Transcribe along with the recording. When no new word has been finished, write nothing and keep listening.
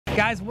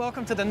Guys,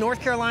 welcome to the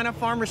North Carolina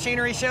Farm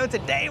Machinery Show.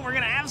 Today we're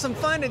gonna have some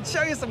fun and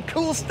show you some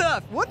cool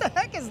stuff. What the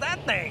heck is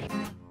that thing?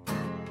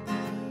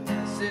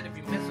 I said if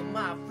you mess with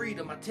my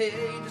freedom, I tell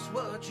you just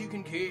what you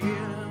can kill.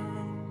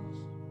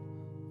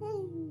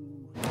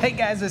 Hey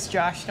guys, it's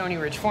Josh, Stoney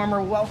Ridge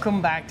Farmer.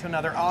 Welcome back to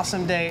another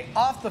awesome day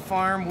off the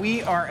farm.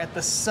 We are at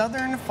the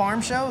Southern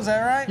Farm Show, is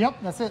that right? Yep,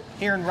 that's it.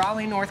 Here in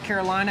Raleigh, North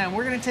Carolina, and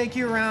we're gonna take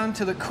you around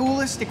to the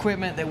coolest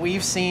equipment that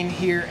we've seen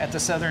here at the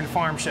Southern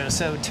Farm Show.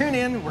 So tune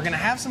in, we're gonna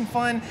have some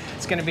fun.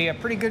 It's gonna be a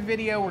pretty good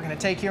video. We're gonna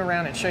take you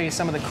around and show you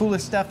some of the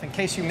coolest stuff in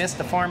case you missed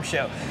the farm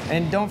show.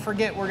 And don't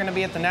forget, we're gonna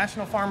be at the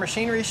National Farm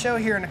Machinery Show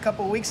here in a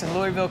couple weeks in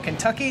Louisville,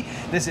 Kentucky.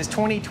 This is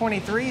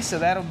 2023, so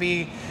that'll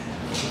be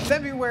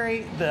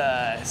February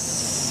the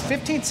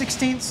 15th,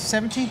 16th,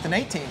 17th, and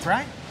 18th,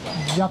 right?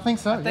 Yeah, I think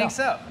so. I think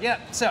so, yeah.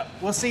 So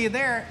we'll see you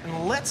there,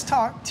 and let's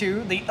talk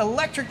to the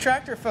electric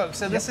tractor folks.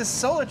 So this is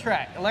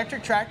Solartrac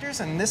electric tractors,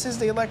 and this is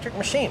the electric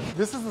machine.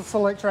 This is the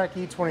Solartrac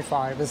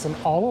E25. It's an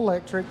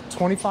all-electric,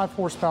 25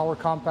 horsepower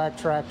compact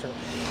tractor.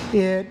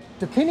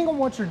 Depending on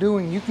what you're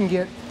doing, you can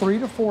get 3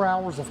 to 4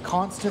 hours of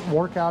constant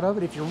work out of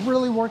it if you're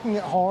really working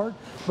it hard.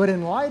 But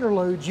in lighter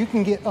loads, you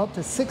can get up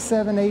to 6,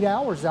 7, 8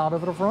 hours out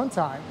of it of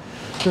runtime.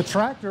 The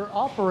tractor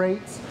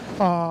operates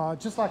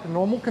just like a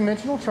normal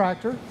conventional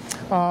tractor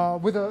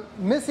with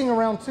missing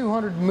around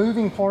 200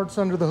 moving parts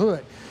under the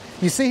hood.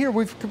 You see here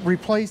we've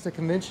replaced a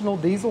conventional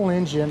diesel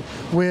engine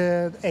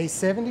with a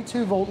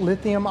 72 volt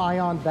lithium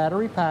ion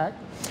battery pack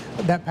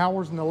that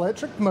powers an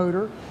electric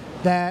motor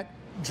that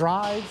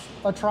drives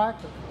a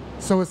tractor.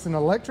 So it's an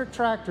electric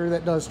tractor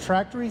that does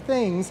tractory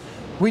things.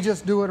 We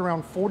just do it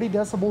around 40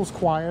 decibels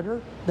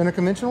quieter than a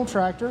conventional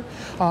tractor.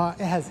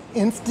 It has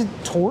instant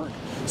torque,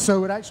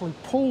 so it actually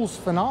pulls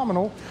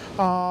phenomenal,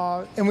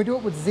 and we do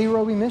it with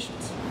zero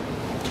emissions.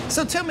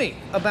 So tell me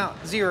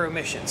about zero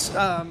emissions.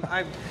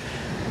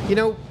 You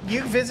know,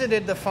 you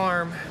visited the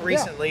farm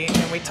recently,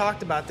 and we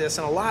talked about this,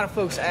 and a lot of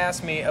folks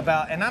asked me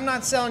about, and I'm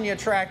not selling you a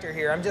tractor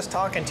here, I'm just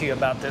talking to you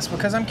about this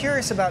because I'm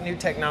curious about new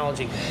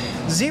technology.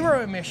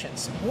 Zero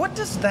emissions, what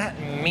does that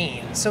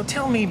mean? So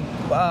tell me,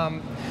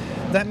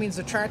 that means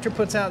the tractor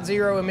puts out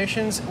zero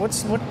emissions.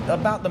 What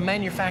about the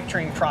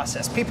manufacturing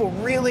process? People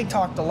really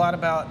talked a lot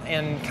about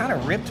and kind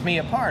of ripped me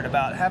apart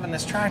about having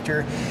this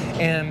tractor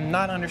and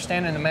not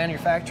understanding the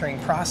manufacturing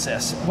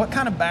process. What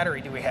kind of battery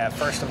do we have,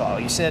 first of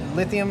all? You said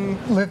lithium?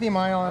 Lithium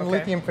ion, okay.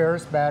 lithium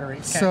ferrous battery.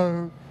 Okay.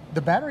 So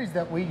the batteries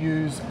that we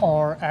use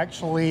are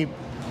actually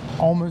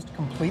almost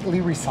completely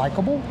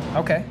recyclable.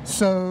 Okay.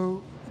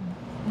 So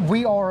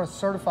we are a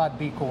certified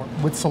B Corp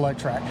with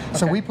Solartrac. Okay.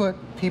 So we put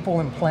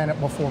people and planet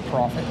before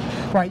profit.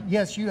 Right,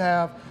 yes, you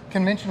have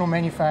conventional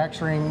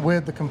manufacturing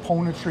with the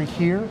componentry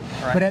here,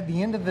 right, but at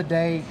the end of the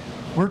day,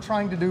 we're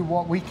trying to do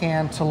what we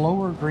can to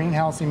lower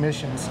greenhouse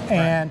emissions.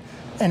 Right.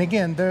 And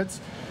again, there's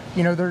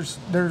no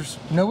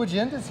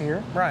agendas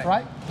here,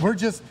 right? We're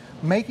just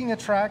making a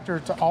tractor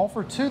to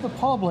offer to the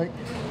public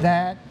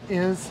that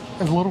is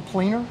a little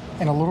cleaner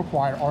and a little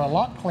quieter, or a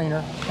lot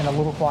cleaner and a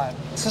little quieter.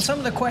 So some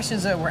of the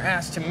questions that were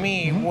asked to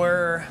me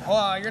were,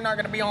 well, you're not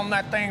going to be on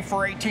that thing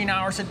for 18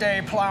 hours a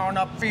day plowing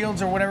up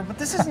fields or whatever, but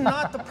this is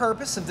not the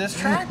purpose of this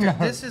tractor. No.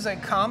 This is a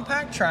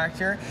compact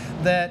tractor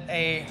that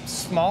a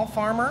small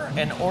farmer,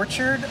 an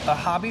orchard, a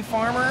hobby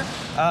farmer,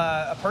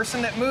 a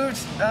person that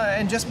moved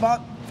and just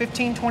bought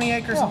 15, 20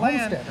 acres of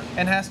land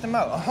and has to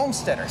mow. A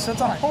homesteader. So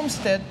it's a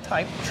homestead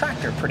type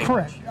tractor pretty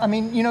much. Correct. I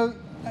mean, you know,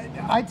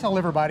 I tell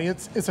everybody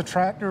it's a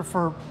tractor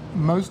for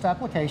most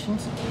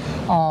applications,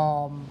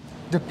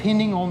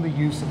 depending on the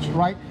usage,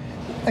 right?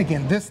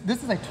 Again, this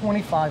is a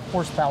 25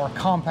 horsepower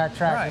compact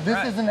tractor.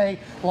 This isn't a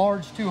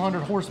large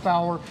 200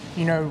 horsepower,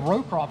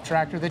 row crop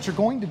tractor that you're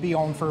going to be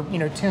on for,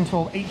 10,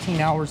 12,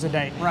 18 hours a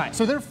day. Right.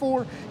 So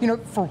therefore,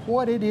 for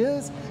what it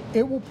is,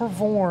 it will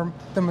perform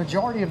the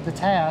majority of the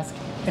task,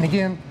 and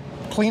again,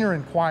 cleaner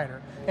and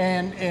quieter.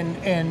 And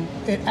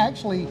it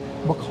actually,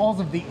 because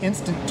of the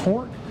instant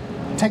torque,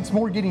 takes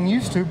more getting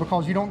used to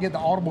because you don't get the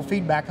audible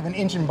feedback of an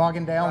engine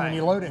bogging down when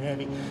you load it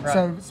heavy. Right.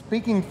 So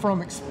speaking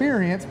from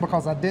experience,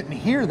 because I didn't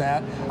hear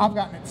that, I've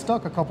gotten it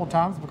stuck a couple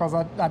times because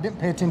I didn't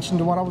pay attention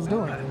to what I was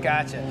doing.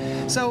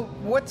 Gotcha. So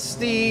what's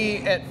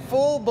at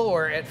full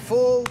bore, at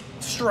full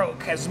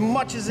stroke, as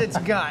much as it's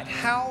got,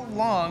 how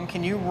long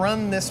can you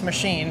run this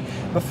machine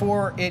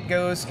before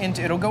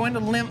it'll go into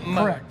limp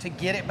mode to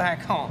get it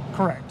back home?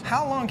 Correct.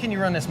 How long can you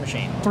run this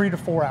machine? 3 to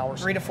 4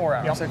 hours. 3 to 4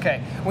 hours, yep.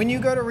 Okay. When you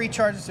go to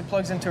recharge this, it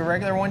plugs into a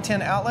regular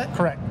 110 outlet?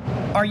 Correct.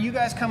 Are you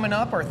guys coming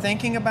up or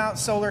thinking about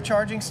solar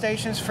charging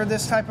stations for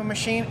this type of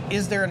machine?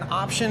 Is there an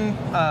option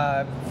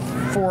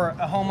for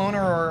a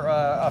homeowner or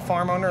a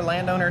farm owner,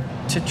 landowner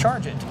to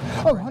charge it?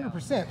 Oh,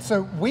 100%.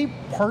 So we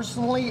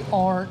personally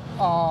aren't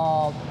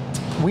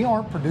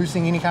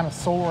producing any kind of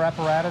solar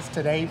apparatus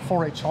today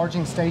for a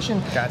charging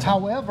station. Gotcha.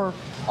 However,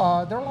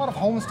 there are a lot of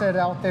homestead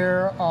out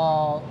there,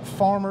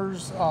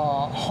 farmers,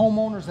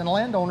 homeowners, and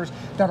landowners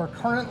that are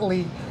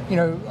currently,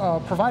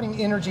 providing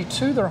energy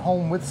to their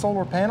home with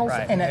solar panels.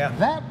 Right. And at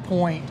that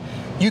point,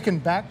 You can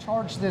back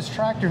charge this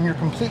tractor and you're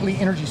completely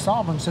energy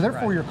sovereign, so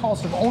therefore your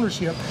cost of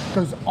ownership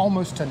goes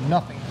almost to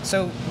nothing.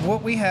 So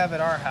what we have at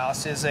our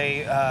house is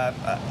a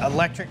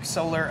electric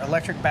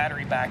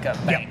battery backup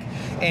bank,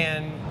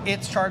 and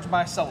it's charged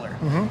by solar.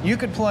 You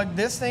could plug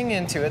this thing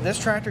into it. This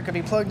tractor could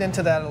be plugged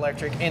into that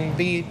electric and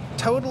be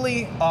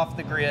totally off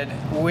the grid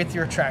with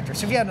your tractor.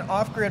 So if you had an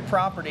off-grid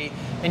property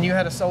and you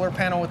had a solar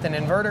panel with an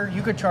inverter,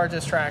 you could charge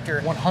this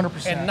tractor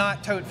 100%, and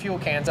not tote fuel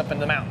cans up in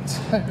the mountains.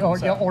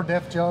 or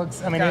def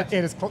jugs. I mean, Gotcha.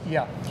 it is,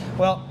 yeah.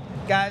 Well,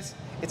 guys,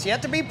 it's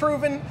yet to be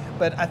proven,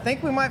 but I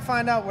think we might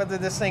find out whether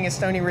this thing is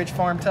Stoney Ridge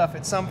Farm tough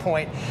at some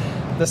point.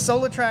 The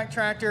SolaTrack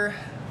tractor,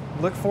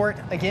 look for it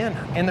again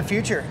in the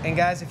future. And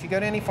guys, if you go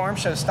to any farm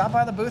shows, stop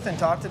by the booth and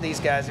talk to these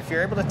guys. If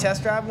you're able to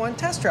test drive one,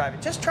 test drive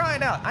it. Just try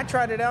it out. I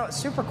tried it out. It's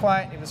super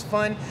quiet. It was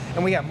fun.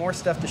 And we got more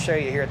stuff to show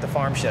you here at the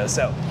farm show.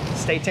 So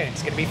stay tuned.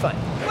 It's going to be fun.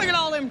 Look at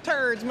all them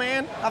turds,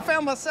 man. I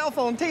found myself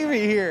on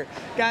TV here.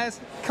 Guys,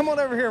 come on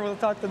over here. We'll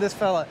talk to this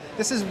fella.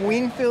 This is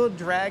Wingfield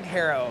Drag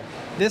Harrow.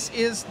 This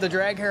is the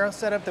drag harrow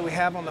setup that we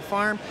have on the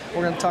farm.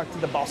 We're going to talk to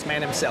the boss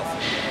man himself.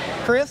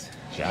 Chris?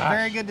 Josh.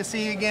 Very good to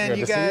see you again. Good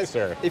you to guys, see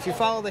you, sir. If you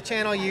follow the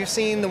channel, you've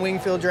seen the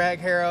Wingfield Drag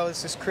Harrow.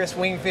 This is Chris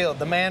Wingfield,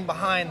 the man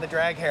behind the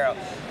drag harrow.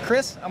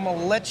 Chris, I'm going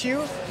to let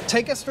you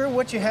take us through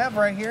what you have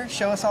right here.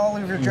 Show us all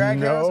of your drag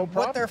harrows and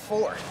what they're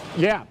for.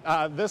 Yeah,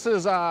 this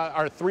is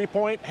our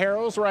 3-point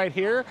harrows right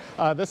here.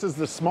 This is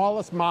the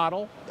smallest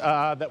model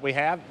that we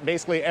have.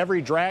 Basically,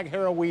 every drag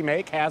harrow we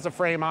make has a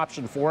frame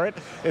option for it.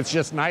 It's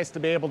just nice to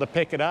be able to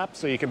pick it up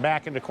so you can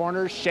back into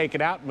corners, shake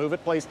it out, move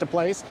it place to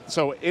place.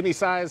 So any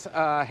size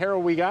harrow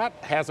we got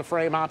has a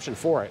frame option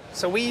for it.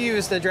 So we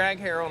use the drag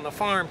harrow on the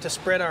farm to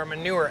spread our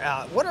manure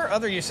out. What are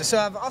other uses? So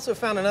I've also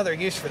found another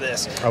use for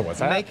this. Oh, what's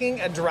that?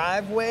 Making a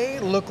driveway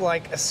look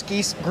like a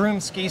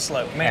groomed ski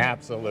slope. Man,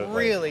 absolutely.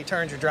 Really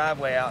turns your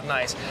driveway out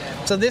nice.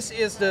 So this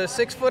is the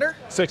 6-footer?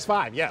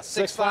 6'5", yes.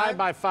 6'5"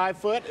 by 5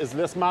 foot is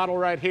this model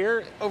right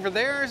here. Over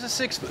there is a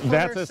 6-footer.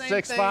 That's a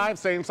 6'5",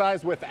 same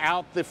size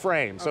without the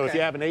frame. So if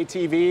you have an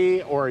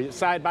ATV or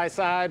side by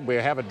side, we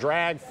have a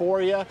drag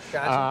for you.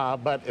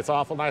 Gotcha. But it's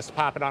awful nice to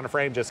pop it on a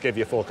frame, just give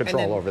you full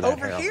control over that.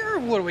 Over here,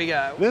 what do we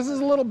got? This is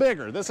a little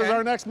bigger. This is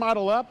our next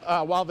model up.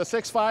 While the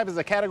 6'5" is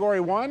a category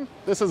 1,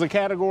 this is a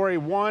category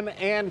 1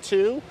 and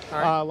 2.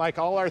 Like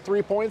all our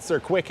 3-points, they're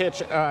quick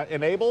hitch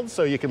enabled,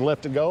 so you can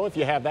lift and go if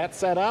you have that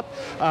set up.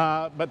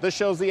 But this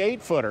shows the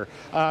 8-footer.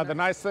 The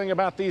nice thing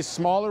about these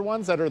smaller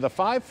ones that are the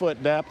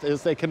 5-foot depth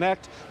is they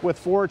connect with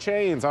 4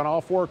 chains on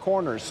all 4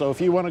 corners. So if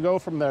you want to go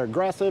from the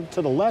aggressive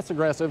to the less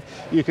aggressive,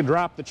 you can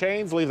drop the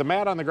chains, leave the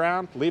mat on the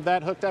ground, leave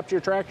that hooked up to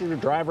your tractor to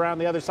drive around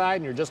the other side,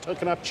 and you're just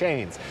hooking up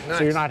chains. Nice.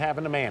 So you're not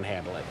having to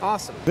manhandle it.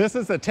 Awesome. This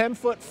is the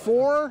 10-foot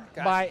 4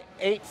 by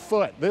 8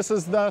 foot. This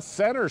is the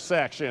center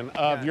section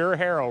of your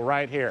harrow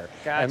right here.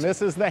 Gotcha. And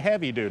this is the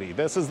heavy duty.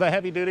 This is the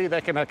heavy duty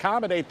that can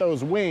accommodate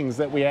those wings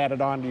that we added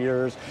onto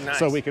yours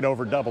so we could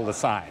over double the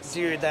size.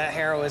 Dude, that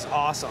harrow is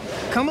awesome.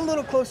 Come a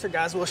little closer,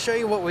 guys. We'll show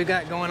you what we've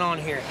got going on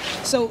here.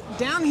 So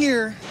down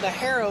here, the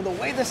harrow, the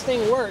way this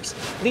thing works,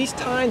 these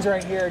tines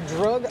right here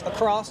drug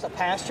across a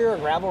pasture, a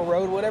gravel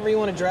road, whatever you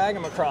want to drag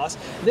them across.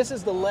 This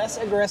is the less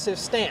aggressive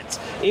stance.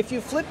 If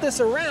you flip this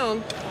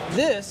around,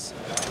 this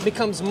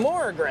becomes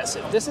more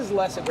aggressive. This is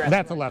less aggressive.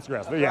 That's a less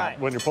aggressive, yeah,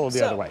 when you're pulling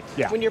the other way.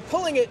 Yeah. When you're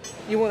pulling it,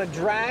 you want to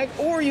drag,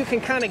 or you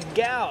can kind of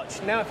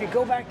gouge. Now, if you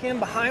go back in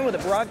behind with a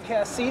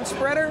broadcast seed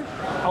spreader,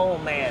 oh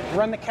man,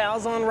 run the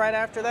cows on right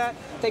after that,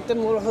 take them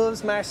little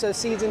hooves, mash those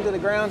seeds into the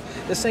ground.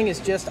 This thing is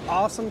just an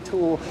awesome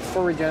tool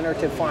for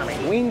regenerative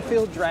farming.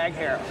 Wingfield Drag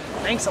Harrow.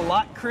 Thanks a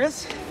lot,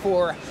 Chris,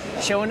 for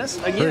showing us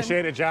again.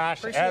 Appreciate it,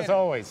 Josh, as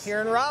always.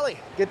 Here in Raleigh.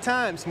 Good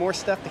times, more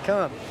stuff to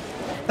come.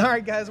 All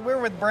right, guys, we're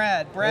with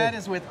Brad. Brad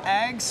is with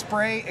Ag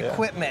Spray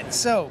Equipment.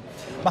 So,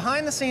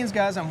 behind the scenes,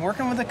 guys, I'm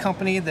working with a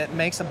company that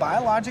makes a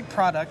biologic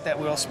product that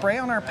we'll spray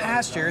on our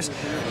pastures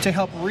to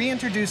help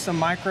reintroduce the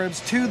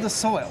microbes to the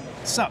soil.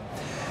 So,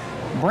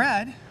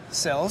 Brad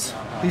sells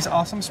these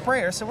awesome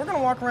sprayers. So we're going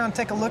to walk around and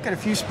take a look at a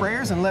few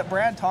sprayers and let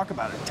Brad talk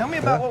about it. Tell me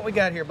about what we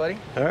got here, buddy.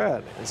 All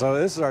right. So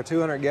this is our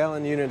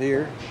 200-gallon unit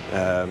here.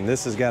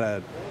 This has got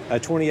a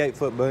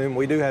 28-foot boom.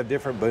 We do have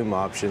different boom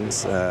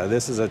options.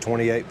 This is a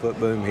 28-foot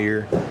boom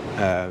here.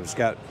 It's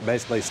got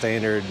basically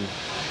standard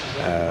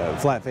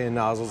flat fin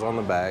nozzles on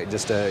the back,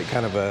 just a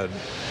kind of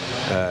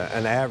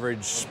an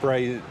average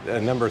spray,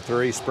 a number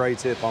 3 spray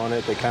tip on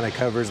it that kind of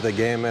covers the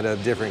gamut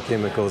of different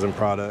chemicals and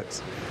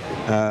products.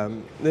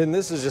 Then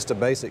this is just a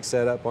basic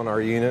setup on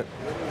our unit.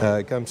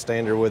 It comes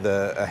standard with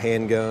a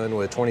handgun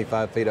with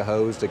 25 feet of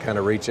hose to kind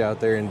of reach out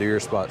there and do your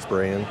spot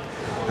spraying.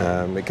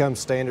 It comes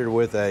standard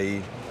with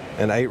an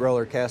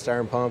 8-roller cast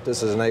iron pump.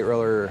 This is an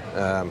 8-roller.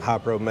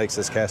 Hypro makes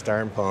this cast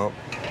iron pump.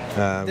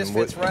 This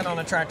fits right on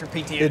a tractor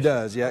PTO. It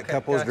does, yeah. It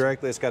couples gotcha.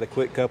 directly. It's got a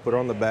quick coupler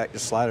on the back.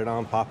 Just slide it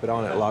on, pop it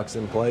on, it locks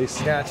in place.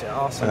 Gotcha,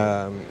 awesome.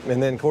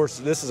 And then, of course,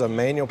 this is a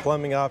manual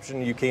plumbing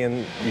option. You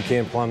can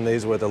plumb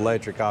these with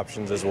electric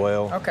options as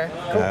well. Okay,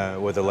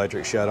 cool. With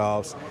electric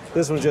shutoffs.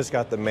 This one's just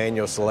got the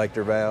manual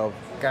selector valve.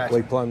 Gotcha.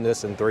 We plumb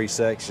this in 3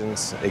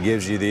 sections. It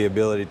gives you the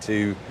ability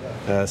to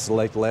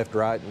select left,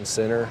 right, and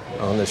center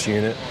on this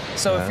unit.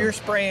 So if you're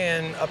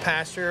spraying a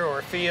pasture or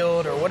a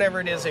field or whatever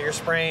it is that you're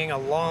spraying, a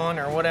lawn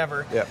or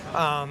whatever, Yep.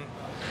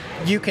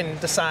 You can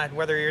decide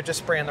whether you're just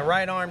spraying the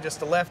right arm, just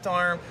the left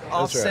arm,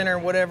 off That's right. center,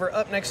 whatever,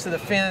 up next to the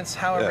fence,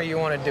 however Yeah. you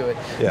want to do it.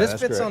 Yeah, This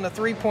that's fits correct. on the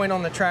 3-point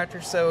on the tractor,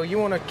 so you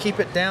want to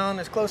keep it down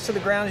as close to the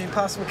ground as you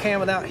possibly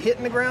can without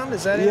hitting the ground.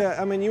 Is that it? Yeah,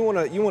 I mean, you want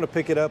to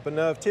pick it up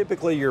enough.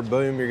 Typically, your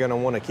boom, you're going to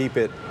want to keep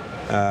it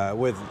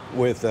with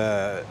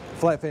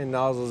flat fan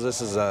nozzles. This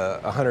is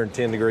a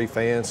 110-degree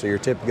fan, so you're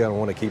typically going to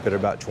want to keep it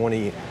about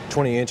 20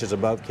 inches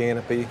above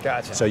canopy.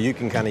 Gotcha. So you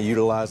can kind of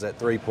utilize that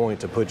 3-point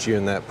to put you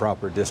in that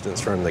proper distance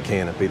from the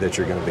canopy that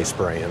you're going to be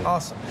spraying.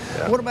 Awesome.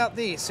 Yeah. What about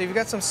these? So you've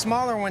got some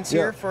smaller ones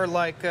Yeah. here for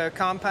like a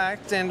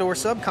compact and or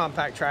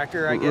subcompact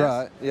tractor, I guess.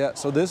 Right. Yeah.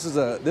 So this is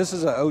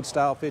a old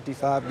style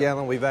 55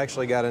 gallon. We've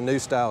actually got a new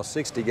style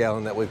 60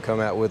 gallon that we've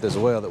come out with as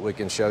well that we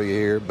can show you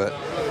here. But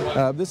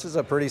this is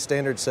a pretty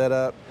standard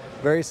setup,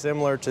 very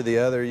similar to the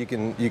other. You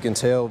can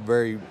tell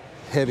very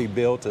heavy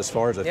built as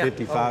far as a Yeah.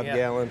 55 Oh, yeah.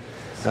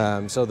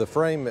 gallon. So the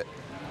frame,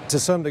 to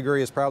some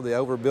degree, is probably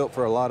overbuilt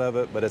for a lot of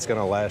it, but it's going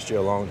to last you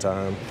a long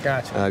time.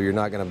 Gotcha. You're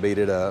not going to beat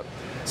it up.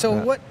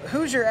 So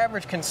who's your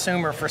average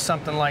consumer for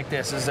something like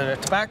this? Is it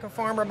a tobacco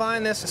farmer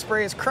buying this to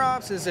spray his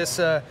crops? Is this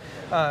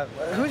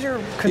who's your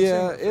consumer?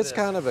 Yeah, for it's this?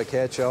 kind of a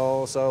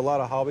catch-all. So a lot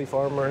of hobby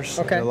farmers,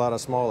 Okay. a lot of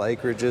small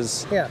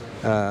acreages. Yeah.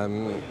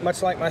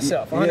 Much like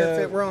myself.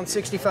 yeah. We're on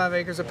 65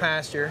 acres of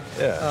pasture.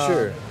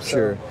 Yeah,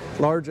 sure.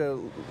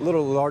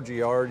 Little larger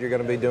yard you're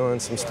going to be doing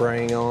some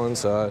spraying on,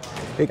 so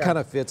it kind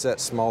of fits that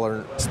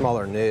smaller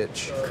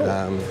niche. Cool.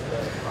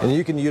 And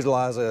you can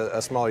utilize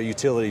a smaller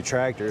utility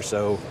tractor,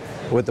 so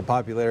with the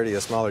popularity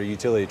of smaller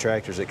utility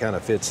tractors, it kind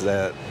of fits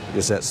that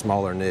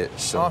smaller niche.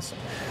 So. Awesome.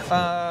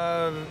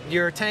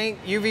 Your tank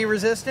UV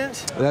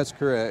resistant? That's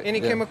correct. Any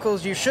yeah.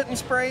 chemicals you shouldn't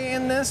spray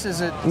in this?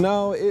 Is it?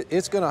 No,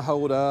 it's going to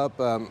hold up.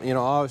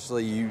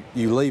 Obviously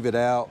you leave it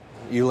out.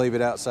 You leave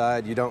it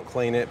outside, you don't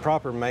clean it.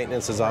 Proper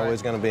maintenance is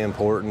always going to be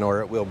important,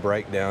 or it will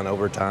break down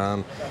over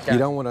time. Gotcha. You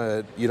don't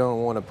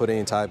want to put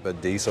any type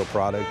of diesel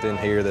product in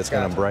here that's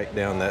going to break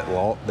down that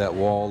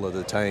wall of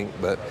the tank.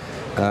 But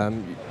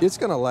it's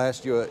going to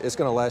last you. It's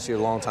going to last you a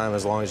long time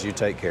as long as you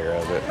take care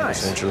of it.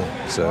 Nice. Essentially.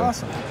 So.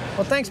 Awesome.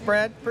 Well, thanks,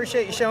 Brad.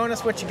 Appreciate you showing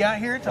us what you got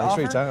here to Thanks offer.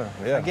 for your time.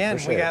 Yeah, Again,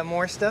 we appreciate got it.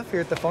 more stuff here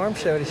at the farm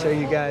show to show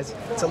you guys.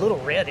 It's a little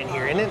red in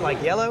here, isn't it?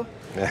 Like yellow?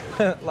 Yeah.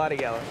 A lot of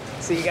yellow.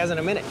 See you guys in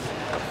a minute.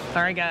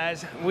 All right,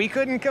 guys, we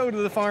couldn't go to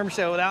the farm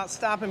show without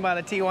stopping by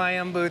the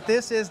TYM booth.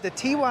 This is the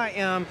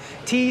TYM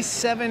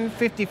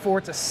T754.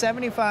 It's a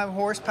 75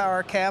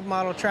 horsepower cab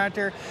model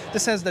tractor.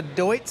 This has the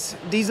Deutz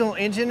diesel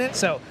engine in it.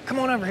 So come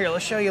on over here.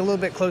 Let's show you a little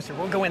bit closer.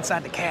 We'll go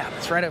inside the cab.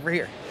 It's right over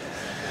here.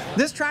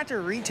 This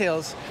tractor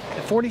retails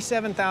at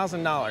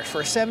 $47,000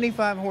 for a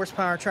 75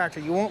 horsepower tractor.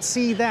 You won't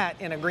see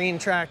that in a green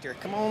tractor.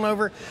 Come on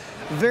over.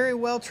 Very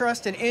well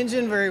trusted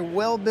engine, very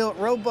well built,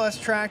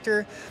 robust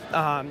tractor.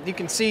 You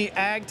can see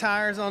ag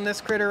tires on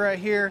this critter right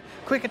here.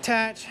 Quick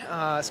attach,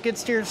 skid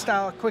steer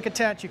style quick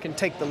attach. You can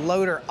take the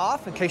loader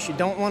off in case you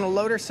don't want a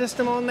loader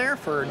system on there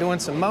for doing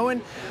some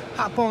mowing.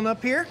 Hop on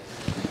up here.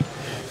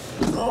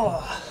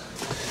 Oh.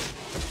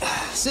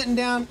 Sitting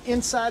down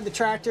inside the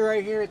tractor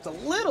right here, it's a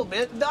little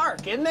bit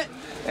dark, isn't it?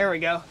 There we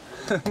go.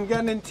 We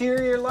got an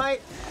interior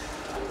light.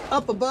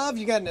 Up above,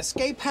 you got an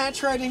escape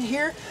hatch right in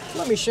here.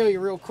 Let me show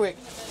you real quick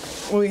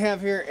what we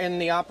have here in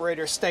the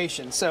operator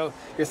station. So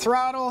your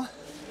throttle,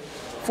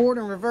 forward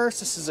and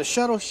reverse, this is a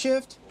shuttle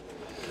shift,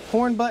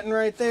 horn button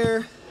right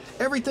there,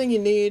 everything you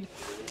need,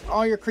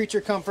 all your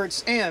creature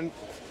comforts, and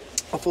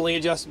a fully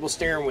adjustable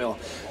steering wheel.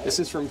 This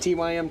is from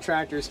TYM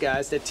Tractors,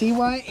 guys. The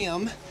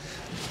TYM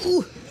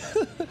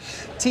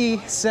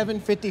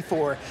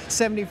T754,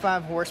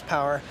 75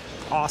 horsepower,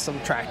 awesome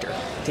tractor.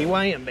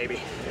 TYM, baby.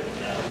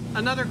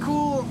 Another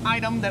cool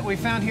item that we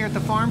found here at the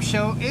farm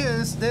show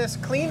is this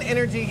clean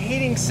energy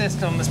heating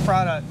system, this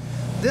product.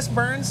 This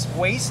burns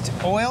waste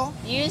oil.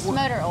 Used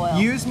motor oil.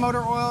 Used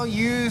motor oil,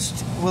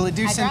 will it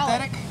do Hydraulic.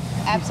 synthetic?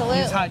 Absolutely.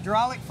 Use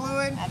hydraulic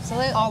fluid?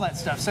 Absolutely. All that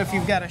stuff. So if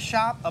you've got a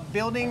shop, a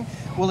building,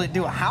 will it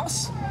do a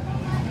house?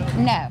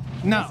 No.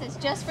 No. This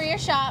is just for your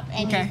shop,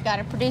 and Okay. you've got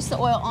to produce the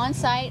oil on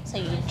site. So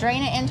you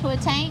drain it into a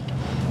tank,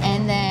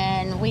 and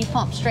then we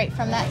pump straight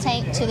from that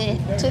tank to the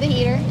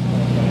heater,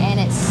 and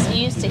it's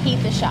used to heat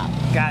the shop.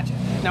 Gotcha.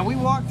 Now we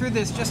walked through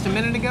this just a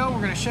minute ago. We're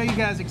going to show you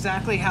guys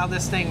exactly how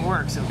this thing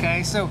works,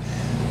 okay? So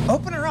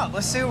open her up.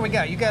 Let's see what we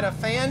got. You got a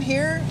fan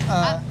here.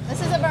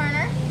 This is a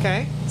burner.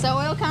 Okay. So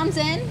oil comes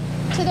in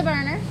to the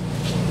burner,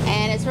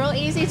 and it's real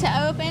easy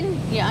to open.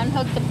 You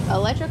unhook the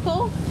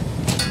electrical,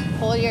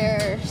 pull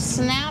your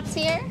snaps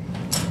here,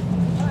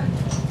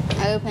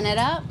 open it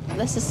up.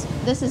 This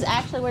is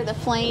actually where the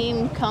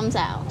flame comes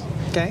out.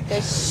 Okay.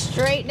 Goes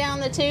straight down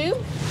the tube.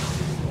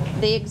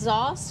 The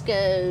exhaust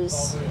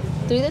goes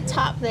through the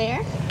top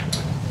there.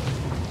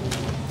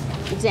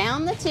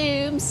 down the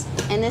tubes,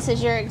 and this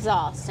is your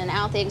exhaust, and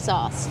out the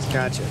exhaust.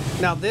 Gotcha.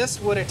 Now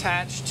this would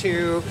attach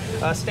to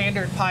a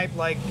standard pipe,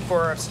 like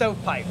for a stove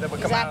pipe that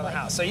would come out of the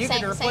house. So you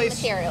could replace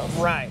same materials.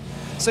 Right.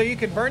 So you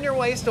could burn your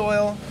waste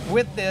oil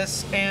with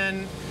this,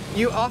 and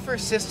you offer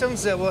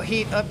systems that will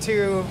heat up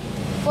to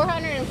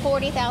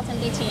 440,000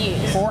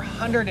 BTUs.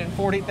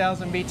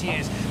 440,000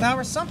 BTUs. Now,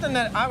 there's something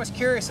that I was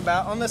curious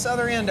about on this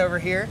other end over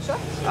here.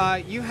 Sure.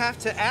 You have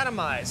to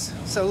atomize.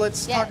 So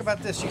let's talk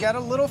about this. You got a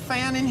little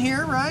fan in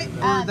here, right?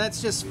 Or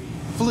that's just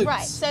flutes?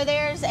 Right. So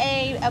there's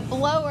a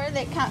blower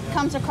that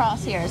comes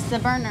across here. It's the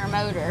burner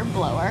motor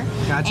blower.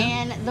 Gotcha.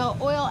 And the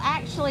oil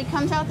actually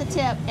comes out the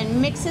tip and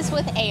mixes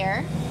with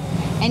air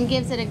and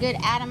gives it a good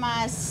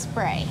atomized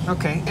spray.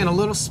 Okay, and a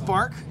little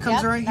spark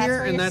comes right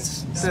here, and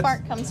that's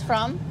spark comes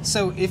from.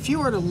 So if you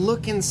were to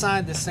look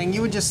inside this thing,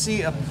 you would just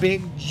see a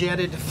big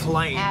jetted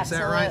flame.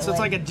 Absolutely. Is that right? So it's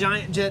like a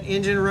giant jet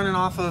engine running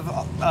off of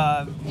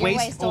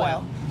waste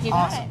oil. You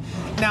got it.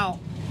 Now,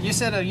 you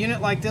said a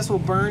unit like this will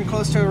burn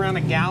close to around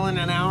a gallon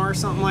an hour or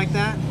something like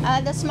that?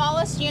 The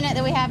smallest unit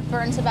that we have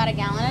burns about a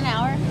gallon an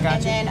hour,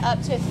 Gotcha. and then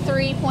up to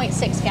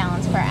 3.6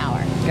 gallons per hour.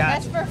 Gotcha.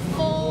 That's for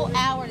full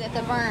hour that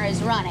the burner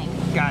is running.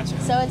 Gotcha.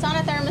 So it's on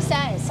a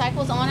thermostat, it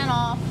cycles on and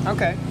off,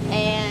 Okay.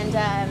 and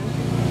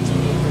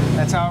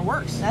That's how it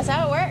works. that's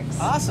how it works.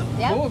 Awesome.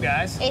 Yep. Cool,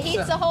 guys. It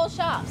heats the whole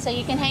shop, so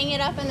you can hang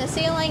it up in the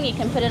ceiling, you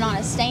can put it on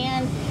a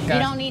stand. Gotcha. You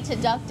don't need to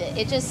duct it.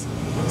 It just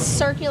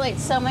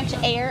circulates so much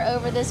air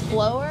over this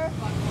blower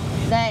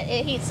that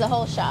it heats the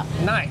whole shop.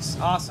 Nice,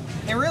 awesome.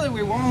 And really, we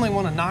only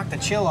want to knock the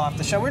chill off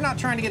the shop. We're not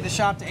trying to get the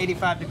shop to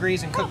 85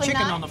 degrees and cook Probably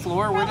chicken not. on the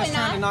floor. We're Probably just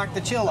trying to not. knock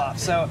the chill off.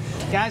 So,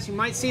 guys, you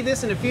might see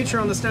this in the future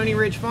on the Stoney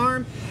Ridge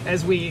Farm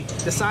as we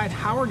decide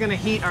how we're going to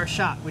heat our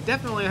shop. We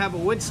definitely have a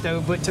wood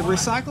stove, but to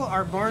recycle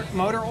our burnt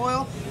motor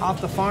oil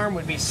off the farm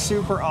would be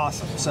super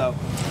awesome. So,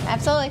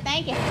 Absolutely,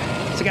 thank you.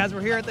 So guys,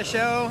 we're here at the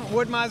show.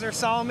 Wood-Mizer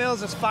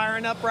Sawmills is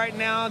firing up right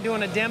now,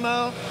 doing a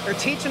demo. They're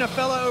teaching a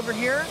fella over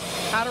here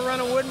how to run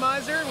a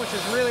Wood-Mizer, which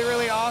is really,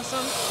 really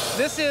awesome.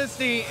 This is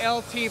the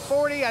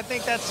LT40. I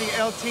think that's the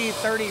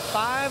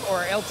LT35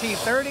 or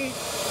LT30.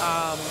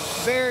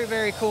 Very,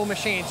 very cool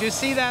machines. You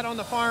see that on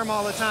the farm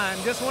all the time.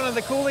 Just one of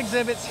the cool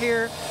exhibits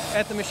here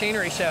at the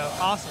machinery show.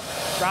 Awesome.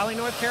 Raleigh,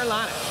 North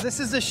Carolina. This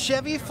is the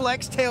Chevy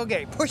Flex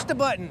tailgate. Push the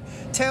button,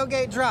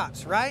 tailgate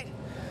drops, right?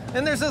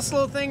 Then there's this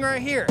little thing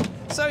right here.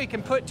 So you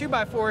can put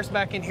 2x4s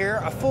back in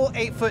here, a full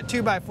 8-foot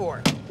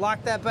 2x4.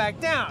 Lock that back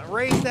down,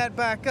 raise that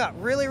back up.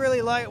 Really,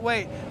 really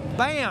lightweight.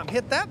 Bam,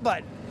 hit that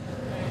button.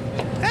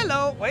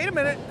 Hello, wait a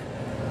minute.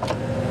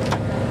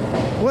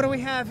 What do we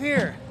have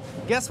here?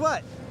 Guess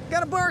what?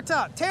 Got a bar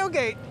top,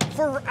 tailgate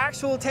for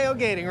actual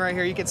tailgating right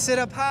here. You can sit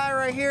up high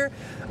right here.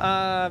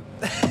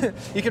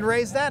 You can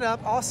raise that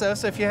up also.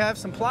 So if you have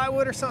some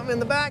plywood or something in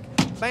the back,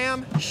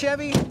 bam,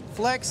 Chevy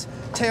Flex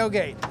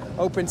tailgate.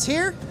 Opens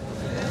here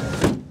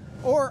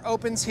or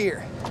opens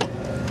here.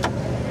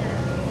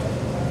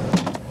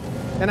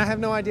 And I have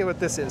no idea what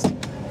this is,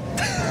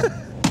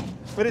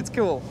 but it's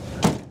cool.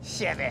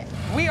 Chevy.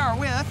 We are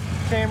with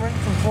Cameron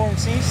from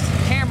Performance East.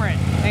 Cameron.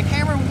 And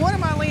Cameron, what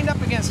am I leaned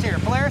up against here?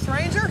 Polaris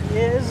Ranger?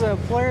 It is a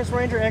Polaris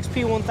Ranger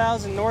XP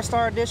 1000 North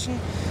Star Edition.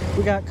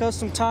 We got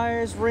custom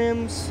tires,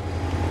 rims,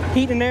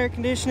 heat and air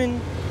conditioning,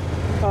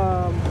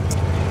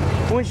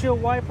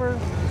 windshield wiper.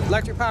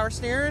 Electric power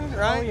steering,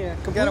 right? Oh, yeah.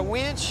 Got a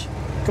winch.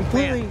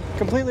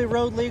 Completely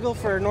road legal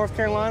for North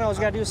Carolina. All we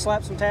gotta do is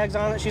slap some tags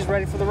on it. She's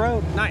ready for the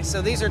road. Nice.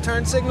 So these are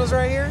turn signals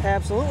right here?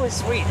 Absolutely.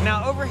 Sweet.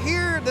 Now over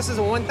here, this is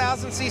a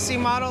 1000cc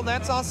model.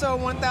 That's also a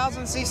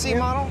 1000cc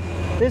model?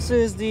 This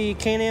is the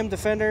Can-Am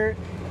Defender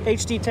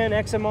HD10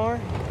 XMR.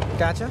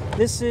 Gotcha.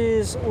 This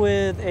is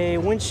with a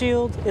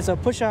windshield. It's a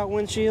push-out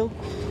windshield.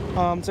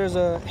 So there's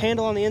a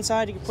handle on the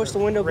inside. You can push the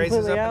window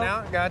Raises completely up out.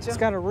 and out. Gotcha. It's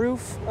got a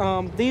roof.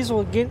 These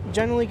will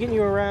generally get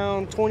you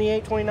around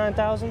 28,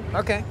 29,000.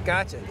 Okay,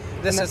 gotcha.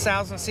 This is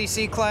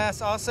 1000cc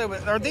class also,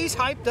 but are these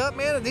hyped up,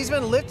 man? Have these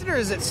been lifted or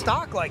is it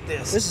stock like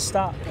this? This is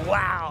stock.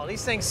 Wow,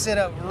 these things sit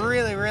up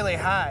really, really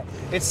high.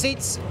 It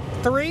seats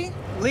 3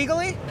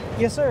 legally?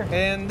 Yes, sir.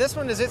 And this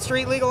one, is it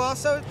street legal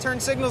also? Turn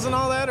signals and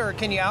all that, or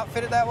can you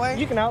outfit it that way?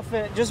 You can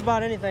outfit just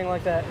about anything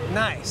like that.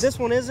 Nice. This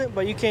one isn't,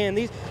 but you can.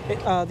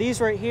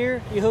 These right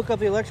here, you hook up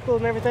the electrical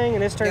and everything,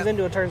 and this turns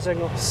into a turn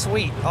signal.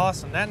 Sweet,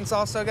 awesome. That one's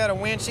also got a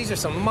winch. These are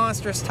some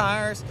monstrous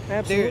tires.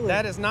 Absolutely. Dude,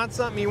 that is not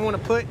something you want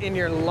to put in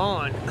your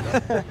lawn.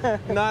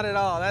 Not at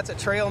all. That's a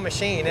trail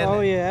machine, isn't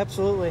Oh it? yeah,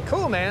 absolutely.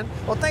 Cool, man.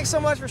 Well, thanks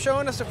so much for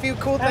showing us a few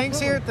cool things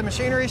here at the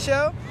Machinery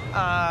Show.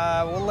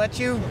 We'll let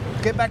you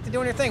get back to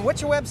doing your thing.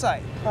 What's your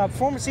website?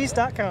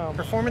 PerformanceEast.com.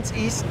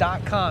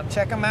 PerformanceEast.com.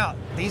 Check them out.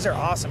 These are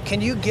awesome. Can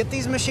you get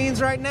these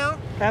machines right now?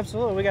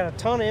 Absolutely. We got a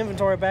ton of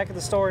inventory back at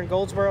the store in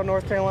Goldsboro,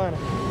 North Carolina.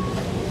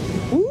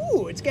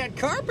 Ooh, it's got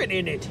carpet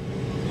in it.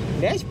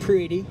 That's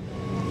pretty.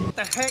 What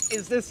the heck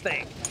is this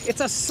thing?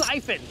 It's a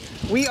siphon.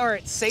 We are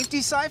at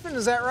Safety Siphon,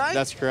 is that right?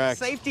 That's correct.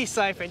 Safety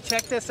Siphon.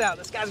 Check this out.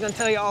 This guy's gonna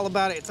tell you all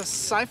about it. It's a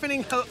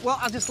siphoning well,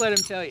 I'll just let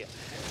him tell you.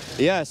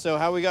 Yeah, so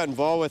how we got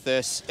involved with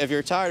this, if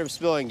you're tired of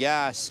spilling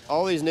gas,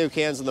 all these new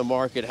cans on the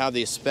market have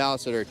these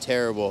spouts that are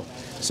terrible.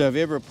 So if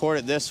you ever report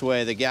it this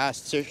way, the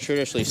gas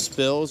traditionally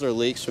spills or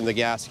leaks from the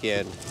gas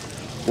can.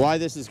 Why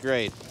this is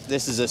great,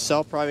 this is a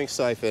self-priming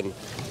siphon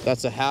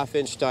that's a 1/2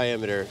 inch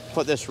diameter.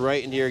 Put this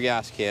right into your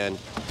gas can,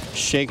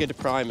 shake it to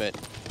prime it,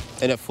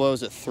 and it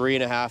flows at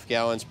 3.5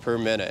 gallons per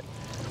minute.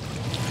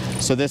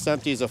 So this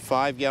empties a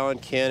 5-gallon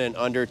can in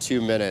under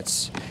 2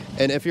 minutes.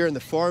 And if you're in the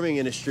farming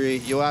industry,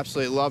 you'll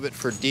absolutely love it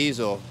for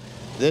diesel.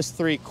 This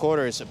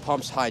 3/4, it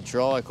pumps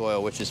hydraulic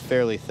oil, which is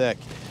fairly thick.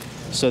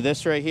 So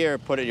this right here,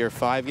 put it in your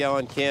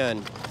 5-gallon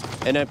can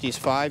and empties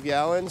 5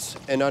 gallons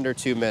in under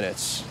 2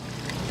 minutes.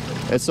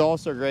 It's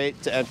also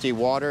great to empty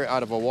water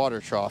out of a water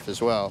trough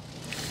as well.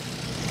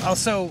 Oh,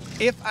 so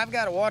if I've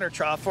got a water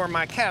trough for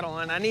my cattle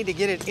and I need to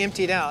get it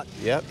emptied out,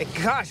 Yep.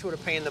 Gosh, what a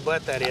pain in the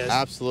butt that is.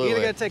 Absolutely. You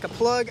either got to take a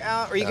plug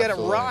out or you got to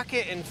Absolutely. rock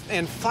it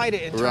and fight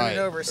it and turn Right, it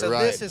over. So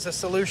right. this is a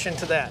solution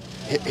to that.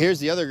 Here's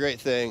the other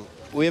great thing.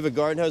 We have a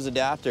garden hose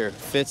adapter,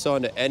 fits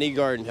onto any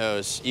garden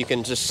hose. You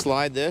can just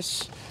slide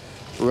this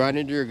right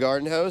into your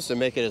garden hose and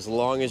make it as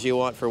long as you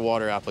want for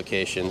water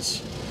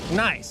applications.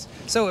 Nice.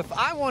 So if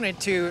I wanted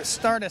to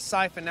start a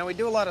siphon, now we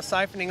do a lot of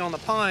siphoning on the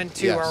pond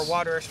to Yes. our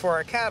waters for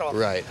our cattle.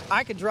 Right.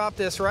 I could drop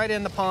this right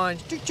in the pond,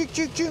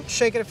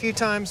 shake it a few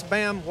times,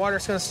 bam,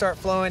 water's gonna start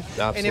flowing.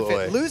 And if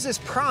Absolutely. it loses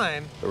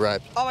prime,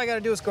 Right. all I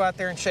gotta do is go out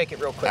there and shake it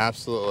real quick.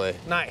 Absolutely.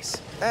 Nice.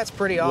 That's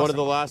pretty awesome. One of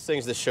the last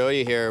things to show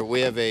you here,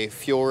 we have a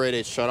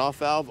fuel-rated shutoff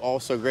valve,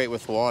 also great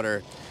with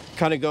water.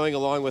 Kind of going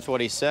along with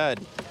what he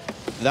said,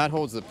 that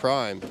holds the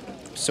prime.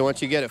 So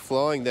once you get it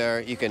flowing there,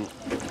 you can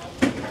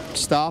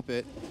stop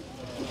it,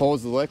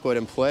 holds the liquid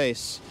in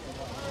place,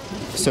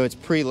 so it's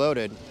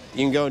preloaded.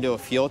 You can go into a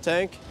fuel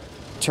tank,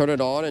 turn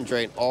it on, and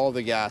drain all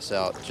the gas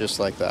out, just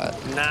like that.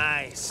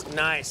 Nice,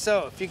 nice.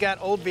 So if you got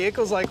old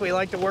vehicles like we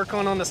like to work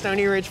on the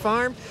Stoney Ridge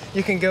farm,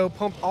 you can go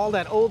pump all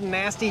that old,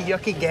 nasty,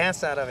 yucky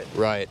gas out of it.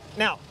 Right.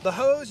 Now, the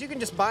hose, you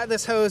can just buy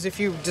this hose if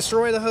you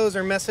destroy the hose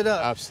or mess it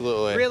up.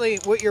 Absolutely. Really,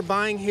 what you're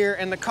buying here,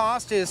 and the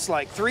cost is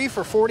like 3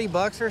 for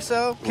 $40 or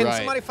so. Can Right.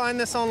 somebody find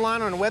this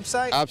online on a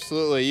website?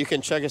 Absolutely. You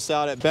can check us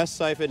out at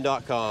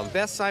bestsiphon.com.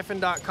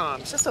 bestsiphon.com.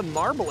 It's just a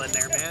marble in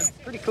there, man.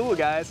 Pretty cool,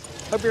 guys.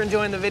 Hope you're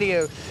enjoying the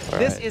video.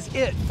 This right. is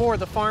it for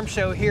the farm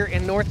show here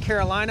in North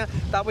Carolina.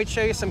 Thought we'd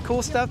show you some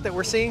cool stuff that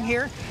we're seeing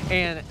here.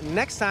 And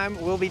next time,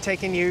 we'll be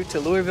taking you to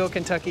Louisville,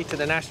 Kentucky to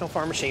the National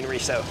Farm Machinery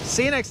Show.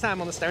 See you next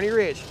time on the Stoney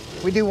Ridge.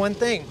 We do one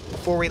thing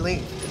before we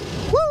leave.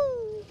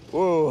 Woo!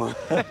 Whoa.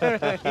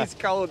 He's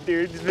cold,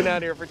 dude. He's been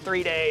out here for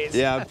 3 days.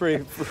 Yeah, I'm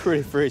pretty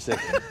freezing.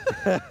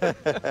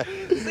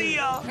 See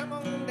y'all. Come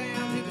on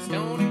down to the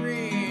Stoney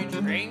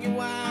Ridge. Bring your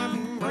wife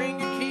and bring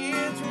your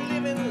kids. We're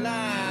living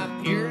life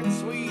pure and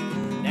sweet.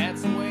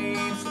 That's the way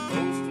it's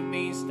supposed to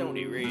be,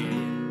 Stoney Ridge.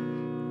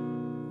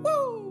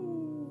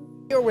 Woo!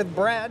 Here with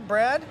Brad.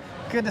 Brad,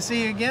 good to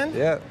see you again.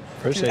 Yeah,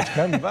 appreciate you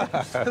coming by.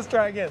 Let's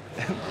try again.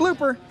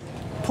 Blooper.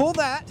 Pull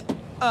that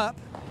up.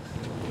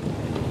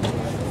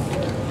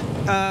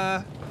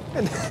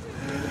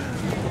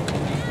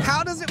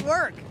 How does it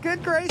work?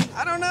 Good grace,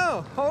 I don't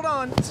know. Hold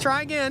on, let's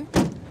try again.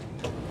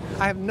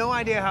 I have no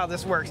idea how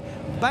this works.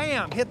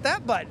 Bam, hit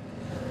that button.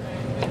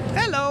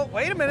 Hello,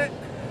 wait a minute.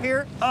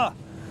 Here,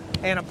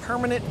 and a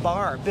permanent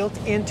bar built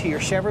into your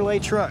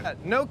Chevrolet truck.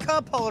 No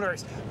cup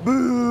holders,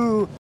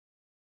 boo.